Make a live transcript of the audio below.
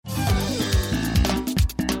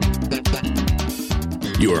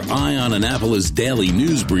Your Eye on Annapolis daily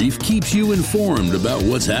news brief keeps you informed about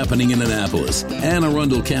what's happening in Annapolis and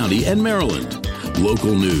Arundel County and Maryland.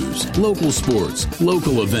 Local news, local sports,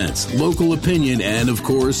 local events, local opinion, and, of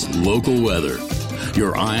course, local weather.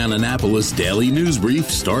 Your Eye on Annapolis daily news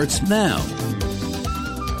brief starts now.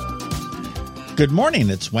 Good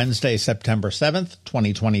morning. It's Wednesday, September 7th,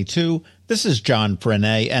 2022. This is John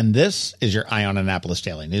Frenet, and this is your Eye on Annapolis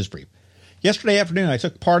daily news brief. Yesterday afternoon, I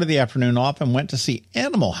took part of the afternoon off and went to see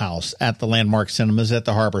Animal House at the Landmark Cinemas at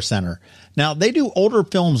the Harbor Center. Now, they do older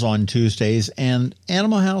films on Tuesdays, and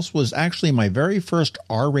Animal House was actually my very first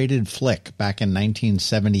R-rated flick back in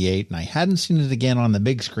 1978, and I hadn't seen it again on the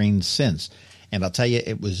big screen since. And I'll tell you,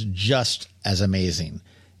 it was just as amazing,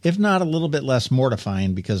 if not a little bit less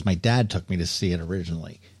mortifying, because my dad took me to see it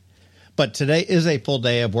originally. But today is a full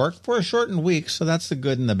day of work for a shortened week, so that's the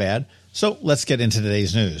good and the bad. So let's get into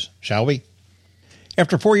today's news, shall we?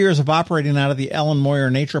 After 4 years of operating out of the Ellen Moyer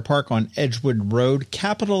Nature Park on Edgewood Road,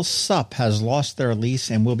 Capital SUP has lost their lease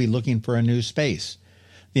and will be looking for a new space.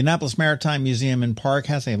 The Annapolis Maritime Museum and Park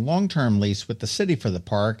has a long-term lease with the city for the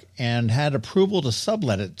park and had approval to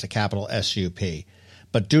sublet it to Capital SUP.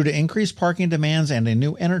 But due to increased parking demands and a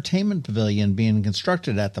new entertainment pavilion being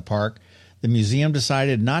constructed at the park, the museum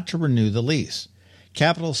decided not to renew the lease.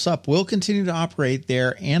 Capital SUP will continue to operate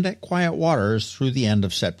there and at Quiet Waters through the end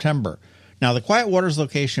of September. Now, the Quiet Waters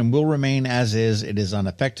location will remain as is. It is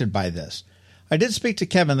unaffected by this. I did speak to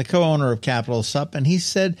Kevin, the co-owner of Capital SUP, and he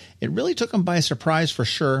said it really took him by surprise for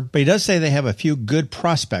sure, but he does say they have a few good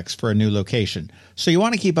prospects for a new location. So you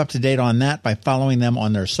want to keep up to date on that by following them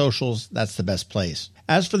on their socials. That's the best place.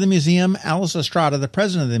 As for the museum, Alice Estrada, the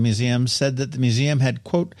president of the museum, said that the museum had,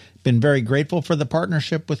 quote, been very grateful for the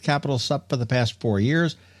partnership with Capital SUP for the past 4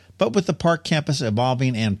 years, but with the park campus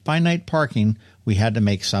evolving and finite parking, we had to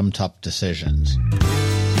make some tough decisions.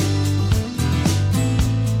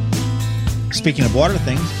 Speaking of water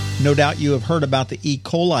things, no doubt you have heard about the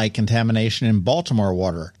E.Coli contamination in Baltimore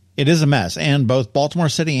water. It is a mess, and both Baltimore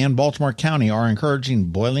City and Baltimore County are encouraging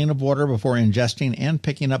boiling of water before ingesting and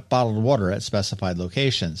picking up bottled water at specified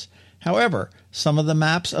locations. However, some of the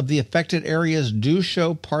maps of the affected areas do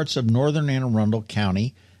show parts of northern Anne Arundel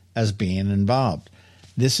County as being involved.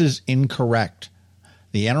 This is incorrect.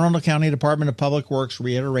 The Anne Arundel County Department of Public Works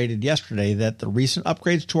reiterated yesterday that the recent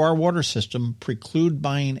upgrades to our water system preclude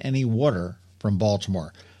buying any water from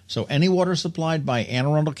Baltimore. So any water supplied by Anne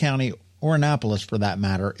Arundel County or Annapolis, for that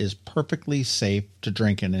matter, is perfectly safe to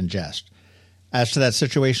drink and ingest. As to that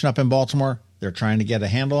situation up in Baltimore, they're trying to get a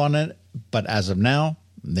handle on it, but as of now,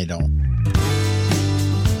 they don't.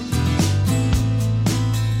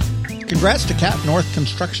 Congrats to Cap North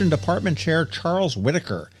Construction Department Chair Charles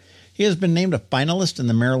Whitaker. He has been named a finalist in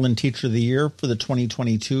the Maryland Teacher of the Year for the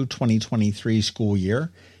 2022-2023 school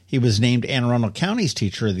year. He was named Anne Arundel County's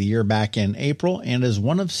Teacher of the Year back in April and is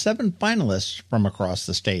one of 7 finalists from across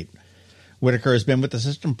the state. Whitaker has been with the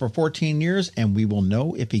system for 14 years, and we will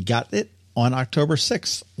know if he got it on October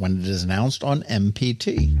 6th when it is announced on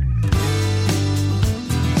MPT.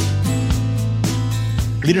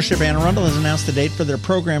 Leadership Anne Arundel has announced the date for their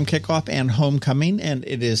program kickoff and homecoming, and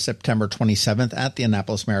it is September 27th at the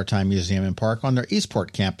Annapolis Maritime Museum and Park on their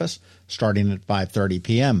Eastport campus, starting at 5:30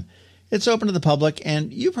 p.m. It's open to the public,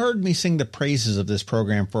 and you've heard me sing the praises of this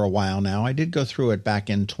program for a while now. I did go through it back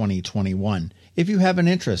in 2021. If you have an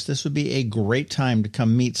interest, this would be a great time to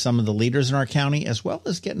come meet some of the leaders in our county, as well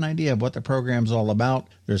as get an idea of what the program's all about.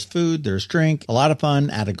 There's food, there's drink, a lot of fun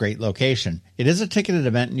at a great location. It is a ticketed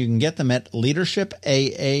event, and you can get them at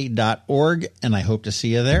leadershipaa.org, and I hope to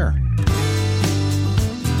see you there.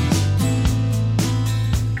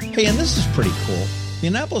 Hey, and this is pretty cool. The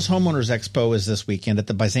Annapolis Homeowners Expo is this weekend at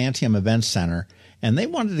the Byzantium Events Center, and they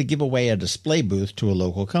wanted to give away a display booth to a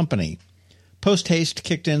local company. Post Haste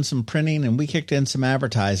kicked in some printing, and we kicked in some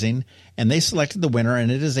advertising, and they selected the winner,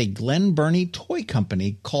 and it is a Glen Burnie toy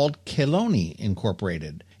company called E.Coli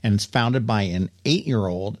Incorporated, and it's founded by an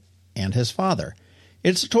 8-year-old and his father.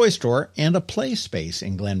 It's a toy store and a play space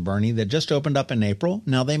in Glen Burnie that just opened up in April.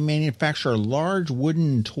 Now they manufacture large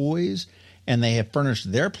wooden toys, and they have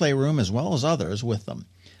furnished their playroom as well as others with them.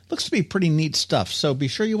 Looks to be pretty neat stuff, so be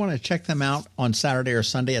sure you want to check them out on Saturday or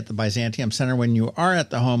Sunday at the Byzantium Center when you are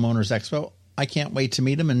at the Homeowners Expo. I can't wait to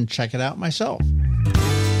meet them and check it out myself.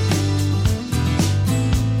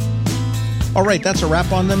 All right, that's a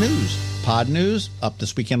wrap on the news. Pod News, up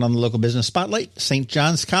this weekend on the Local Business Spotlight, St.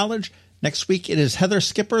 John's College. Next week, it is Heather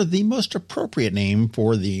Skipper, the most appropriate name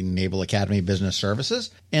for the Naval Academy Business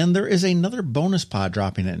Services. And there is another bonus pod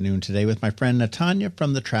dropping at noon today with my friend Natanya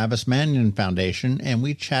from the Travis Manion Foundation, and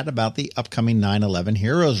we chat about the upcoming 9/11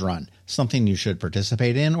 Heroes Run, something you should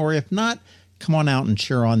participate in, or if not, come on out and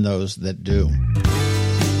cheer on those that do.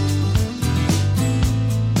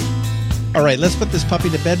 All right, let's put this puppy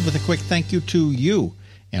to bed with a quick thank you to you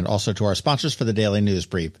and also to our sponsors for the Daily News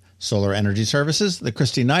Brief, Solar Energy Services, the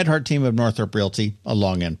Christy Neidhart team of Northrop Realty, a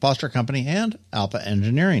Long End Foster Company, and Alpha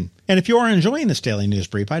Engineering. And if you are enjoying this Daily News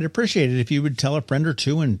Brief, I'd appreciate it if you would tell a friend or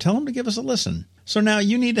two and tell them to give us a listen. So now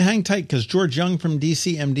you need to hang tight because George Young from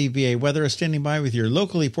DCMDVA Weather is standing by with your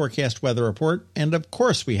locally forecast weather report. And of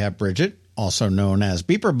course we have Bridget, also known as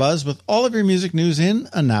Beeper Buzz, with all of your music news in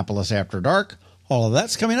Annapolis After Dark. All of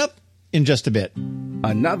that's coming up in just a bit.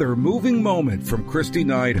 Another moving moment from Christy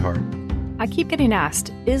Neidhart. I keep getting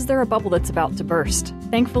asked, is there a bubble that's about to burst?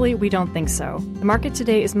 Thankfully, we don't think so. The market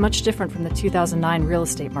today is much different from the 2009 real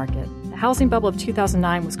estate market. The housing bubble of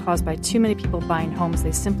 2009 was caused by too many people buying homes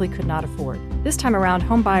they simply could not afford. This time around,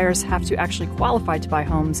 home buyers have to actually qualify to buy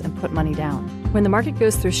homes and put money down. When the market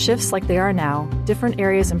goes through shifts like they are now, different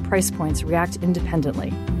areas and price points react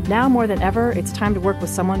independently. Now more than ever, it's time to work with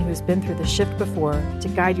someone who's been through the shift before to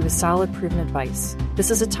guide you with solid, proven advice.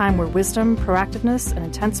 This is a time where wisdom, proactiveness, and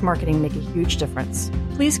intense marketing make a huge difference.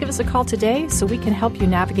 Please give us a call today so we can help you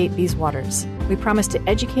navigate these waters. We promise to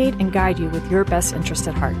educate and guide you with your best interest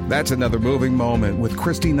at heart. That's another moving moment with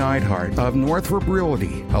Christy Neidhart of Northrop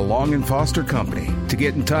Realty, a Long and Foster Company. To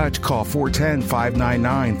get in touch, call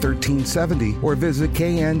 410-599-1370 or visit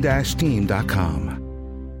kn-team.com.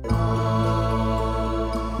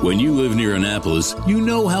 When you live near Annapolis, you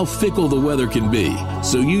know how fickle the weather can be.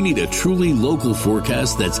 So you need a truly local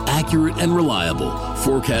forecast that's accurate and reliable.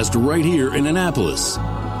 Forecast right here in Annapolis.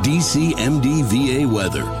 DCMDVA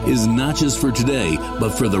Weather is not just for today, but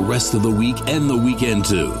for the rest of the week and the weekend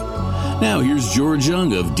too. Now here's George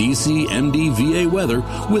Young of DCMDVA Weather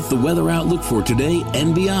with the weather outlook for today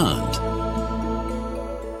and beyond.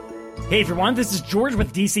 Hey everyone, this is George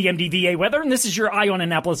with DCMDVA Weather, and this is your Eye on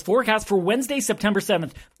Annapolis forecast for Wednesday, September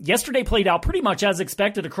 7th. Yesterday played out pretty much as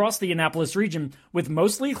expected across the Annapolis region, with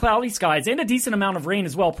mostly cloudy skies and a decent amount of rain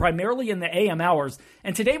as well, primarily in the AM hours.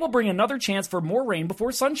 And today will bring another chance for more rain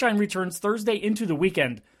before sunshine returns Thursday into the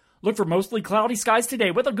weekend. Look for mostly cloudy skies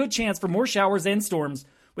today with a good chance for more showers and storms,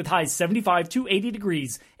 with highs 75 to 80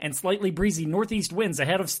 degrees and slightly breezy northeast winds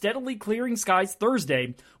ahead of steadily clearing skies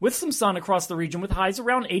Thursday, with some sun across the region with highs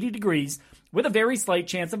around 80 degrees, with a very slight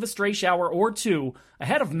chance of a stray shower or two,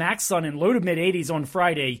 ahead of max sun in low to mid 80s on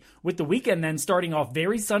Friday, with the weekend then starting off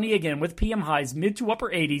very sunny again with PM highs mid to upper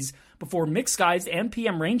 80s before mixed skies and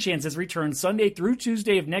PM rain chances return Sunday through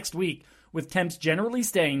Tuesday of next week, with temps generally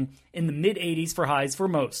staying in the mid 80s for highs for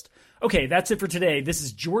most. Okay, that's it for today. This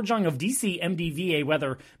is George Young of DCMDVA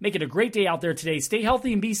Weather. Make it a great day out there today. Stay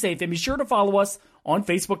healthy and be safe, and be sure to follow us on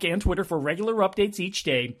Facebook and Twitter for regular updates each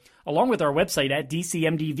day, along with our website at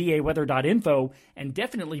dcmdvaweather.info, and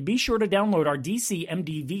definitely be sure to download our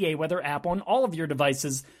DCMDVA Weather app on all of your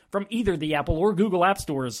devices from either the Apple or Google App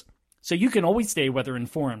Stores, so you can always stay weather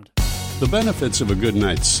informed. The benefits of a good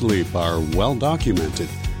night's sleep are well documented.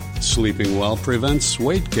 Sleeping well prevents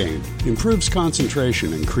weight gain, improves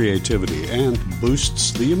concentration and creativity, and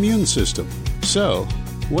boosts the immune system. So,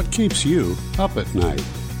 what keeps you up at night?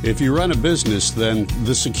 If you run a business, then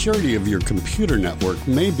the security of your computer network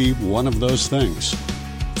may be one of those things.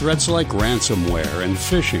 Threats like ransomware and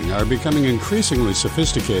phishing are becoming increasingly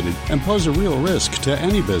sophisticated and pose a real risk to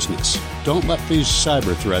any business. Don't let these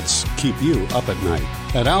cyber threats keep you up at night.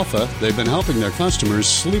 At Alpha, they've been helping their customers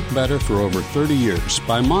sleep better for over 30 years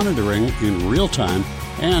by monitoring in real time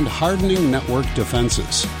and hardening network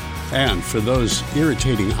defenses. And for those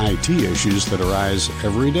irritating IT issues that arise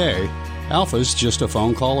every day, Alpha's just a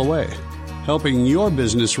phone call away, helping your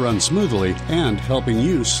business run smoothly and helping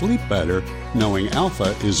you sleep better knowing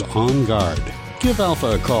Alpha is on guard. Give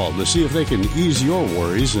Alpha a call to see if they can ease your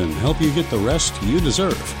worries and help you get the rest you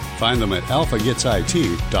deserve. Find them at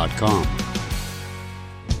alphagetsit.com.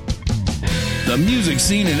 The music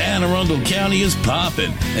scene in Anne Arundel County is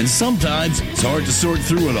popping, and sometimes it's hard to sort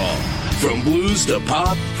through it all. From blues to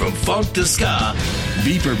pop, from funk to ska,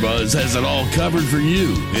 Beeper Buzz has it all covered for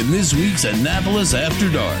you in this week's Annapolis After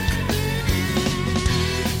Dark.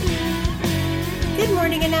 Good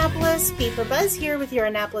morning, Annapolis. Beeper Buzz here with your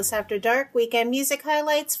Annapolis After Dark weekend music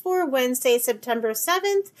highlights for Wednesday, September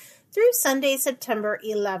 7th through Sunday, September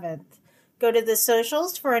 11th. Go to the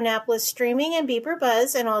socials for Annapolis Streaming and Beeper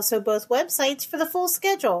Buzz, and also both websites for the full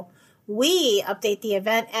schedule. We update the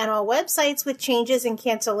event and all websites with changes and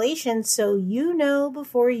cancellations so you know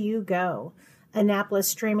before you go.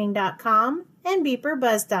 AnnapolisStreaming.com and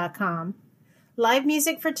BeeperBuzz.com. Live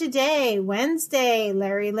music for today, Wednesday.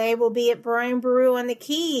 Larry Lay will be at Brian Baru on the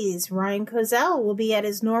keys. Ryan Cozell will be at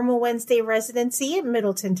his normal Wednesday residency at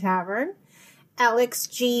Middleton Tavern. Alex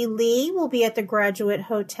G. Lee will be at the Graduate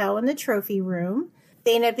Hotel in the Trophy Room.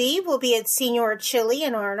 Dana B. will be at Senior Chili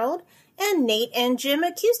in Arnold. And Nate and Jim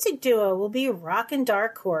Acoustic Duo will be rockin'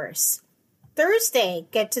 Dark Horse. Thursday,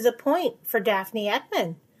 Get to the Point for Daphne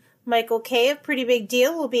Ekman. Michael K. of Pretty Big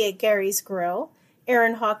Deal will be at Gary's Grill.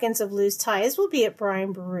 Aaron Hawkins of Loose Ties will be at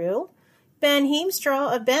Brian Baru. Ben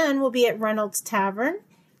Heemstraw of Ben will be at Reynolds Tavern.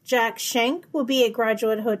 Jack Schenk will be at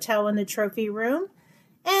Graduate Hotel in the Trophy Room.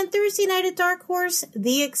 And Thursday night at Dark Horse,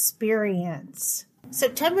 The Experience.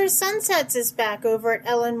 September Sunsets is back over at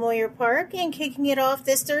Ellen Moyer Park, and kicking it off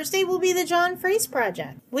this Thursday will be the John Freese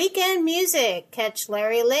Project. Weekend music. Catch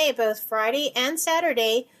Larry Lay both Friday and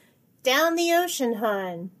Saturday down the ocean,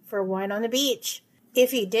 hun, for Wine on the Beach.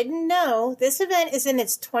 If you didn't know, this event is in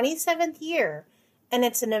its 27th year, and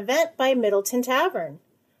it's an event by Middleton Tavern.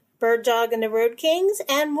 Bird Dog and the Road Kings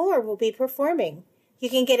and more will be performing. You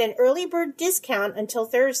can get an early bird discount until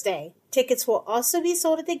Thursday. Tickets will also be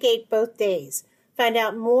sold at the gate both days. Find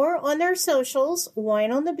out more on their socials,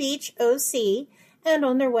 Wine on the Beach OC, and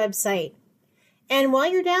on their website. And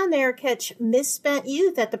while you're down there, catch Misspent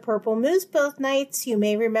Youth at the Purple Moose both nights. You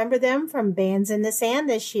may remember them from Bands in the Sand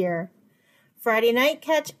this year. Friday night,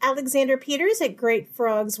 catch Alexander Peters at Great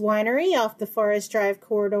Frogs Winery off the Forest Drive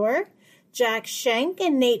corridor. Jack Schenk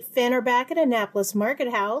and Nate Finn are back at Annapolis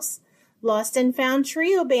Market House. Lost and Found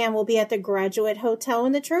Trio Band will be at the Graduate Hotel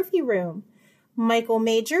in the Trophy Room. Michael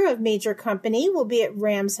Major of Major Company will be at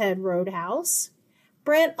Rams Head Roadhouse.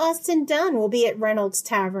 Brant Austin Dunn will be at Reynolds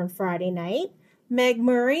Tavern Friday night. Meg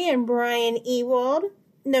Murray and Brian Ewald,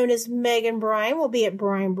 known as Meg and Brian, will be at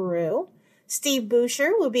Brian Baru. Steve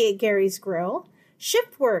Boucher will be at Gary's Grill.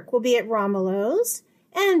 Shift Work will be at Romulo's.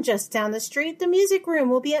 And just down the street, the Music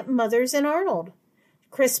Room will be at Mother's in Arnold.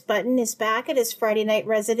 Chris Button is back at his Friday night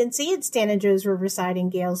residency at Stan and Joe's Riverside in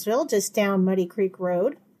Galesville, just down Muddy Creek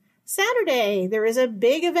Road. Saturday, there is a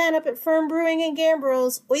big event up at Firm Brewing in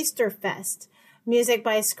Gambrel's Oyster Fest. Music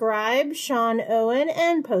by Scribe, Sean Owen,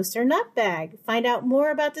 and Poster Nutbag. Find out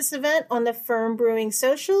more about this event on the Firm Brewing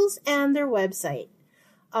socials and their website.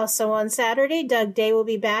 Also on Saturday, Doug Day will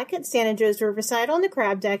be back at Stan and Joe's Riverside on the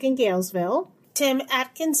Crab Deck in Galesville. Tim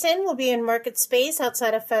Atkinson will be in Market Space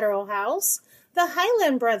outside of Federal House. The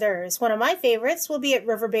Highland Brothers, one of my favorites, will be at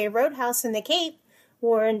River Bay Roadhouse in the Cape.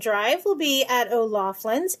 Warren Drive will be at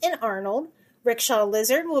O'Loughlin's in Arnold. Rickshaw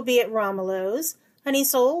Lizard will be at Romulo's. Honey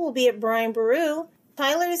Soul will be at Brian Baru.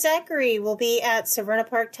 Tyler Zachary will be at Severna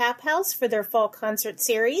Park Tap House for their fall concert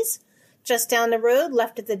series. Just down the road,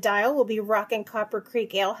 left at the Dial, will be Rockin' Copper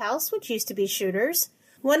Creek Ale House, which used to be Shooters.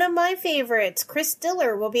 One of my favorites, Chris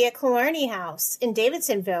Diller, will be at Killarney House in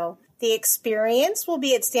Davidsonville. The Experience will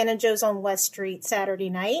be at Stan and Joe's on West Street Saturday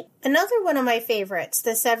night. Another one of my favorites,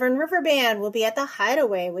 the Severn River Band, will be at the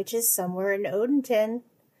Hideaway, which is somewhere in Odenton.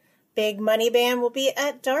 Big Money Band will be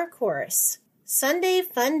at Dark Horse. Sunday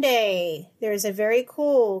Fun Day. There's a very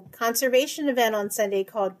cool conservation event on Sunday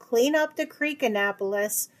called Clean Up the Creek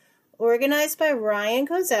Annapolis, organized by Ryan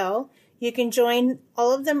Kozel. You can join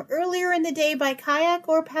all of them earlier in the day by kayak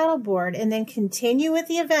or paddleboard and then continue with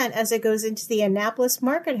the event as it goes into the Annapolis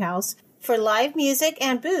Market House for live music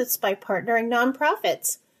and booths by partnering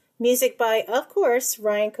nonprofits. Music by, of course,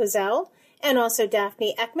 Ryan Kozel and also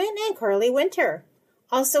Daphne Ekman and Carly Winter.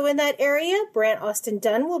 Also in that area, Brant Austin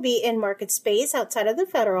Dunn will be in Market Space outside of the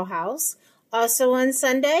Federal House. Also on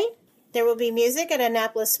Sunday, there will be music at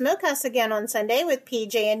Annapolis Smokehouse again on Sunday with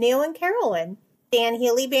PJ and Neil and Carolyn. Dan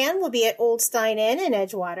Healy Band will be at Old Stein Inn in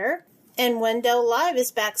Edgewater, and Wendell Live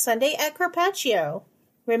is back Sunday at Carpaccio.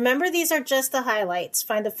 Remember, these are just the highlights.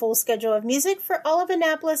 Find the full schedule of music for all of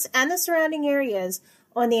Annapolis and the surrounding areas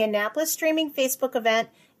on the Annapolis Streaming Facebook event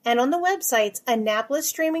and on the websites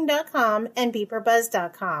annapolisstreaming.com and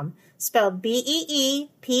beeperbuzz.com, spelled BEEPRBUZZ.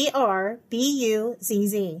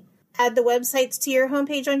 Add the websites to your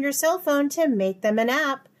homepage on your cell phone to make them an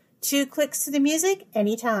app. 2 clicks to the music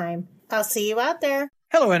anytime. I'll see you out there.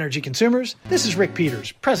 Hello, energy consumers. This is Rick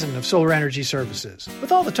Peters, president of Solar Energy Services.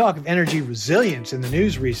 With all the talk of energy resilience in the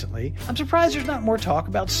news recently, I'm surprised there's not more talk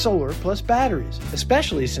about solar plus batteries,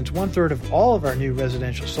 especially since 1/3 of all of our new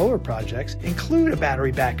residential solar projects include a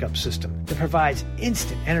battery backup system that provides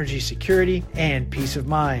instant energy security and peace of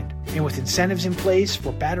mind. And with incentives in place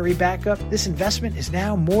for battery backup, this investment is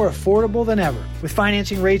now more affordable than ever. With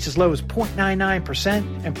financing rates as low as 0.99%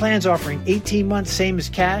 and plans offering 18 months same as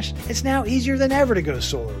cash, it's now easier than ever to go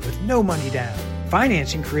solar with no money down.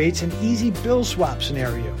 Financing creates an easy bill swap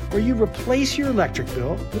scenario where you replace your electric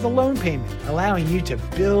bill with a loan payment, allowing you to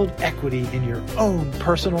build equity in your own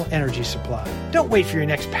personal energy supply. Don't wait for your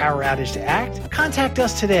next power outage to act. Contact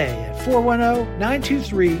us today at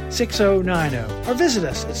 410-923-6090 or visit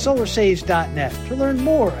us at solarsaves.net to learn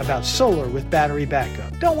more about solar with battery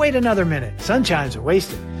backup. Don't wait another minute. Sunshine's a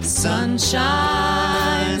wasted.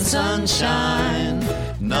 Sunshine, sunshine,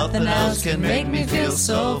 nothing else can make me feel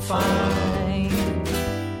so fine.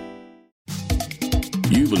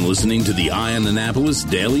 You've been listening to the Eye on Annapolis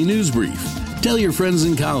Daily News Brief. Tell your friends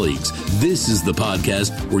and colleagues, this is the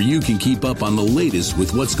podcast where you can keep up on the latest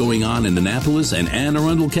with what's going on in Annapolis and Anne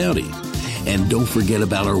Arundel County. And don't forget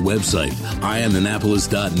about our website,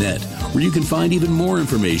 eyeonannapolis.net, where you can find even more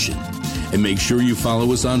information. And make sure you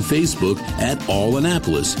follow us on Facebook at All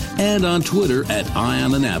Annapolis and on Twitter at Eye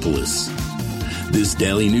on Annapolis. This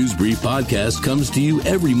Daily News Brief podcast comes to you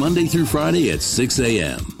every Monday through Friday at 6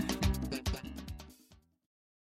 a.m.